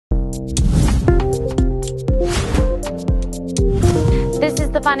This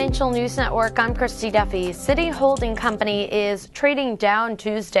is the Financial News Network. I'm Christy Duffy. Citi Holding Company is trading down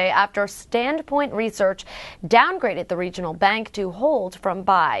Tuesday after Standpoint Research downgraded the regional bank to hold from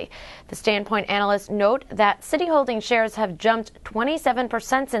buy. The Standpoint analysts note that Citi Holding shares have jumped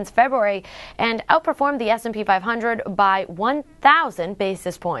 27% since February and outperformed the S&P 500 by 1,000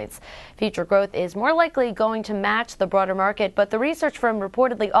 basis points. Future growth is more likely going to match the broader market, but the research firm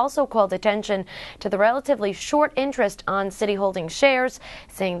reportedly also called attention to the relatively short interest on Citi Holding shares,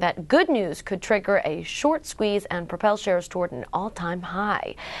 saying that good news could trigger a short squeeze and propel shares toward an all-time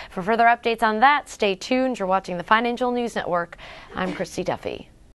high. For further updates on that, stay tuned. You're watching the Financial News Network. I'm Christy Duffy.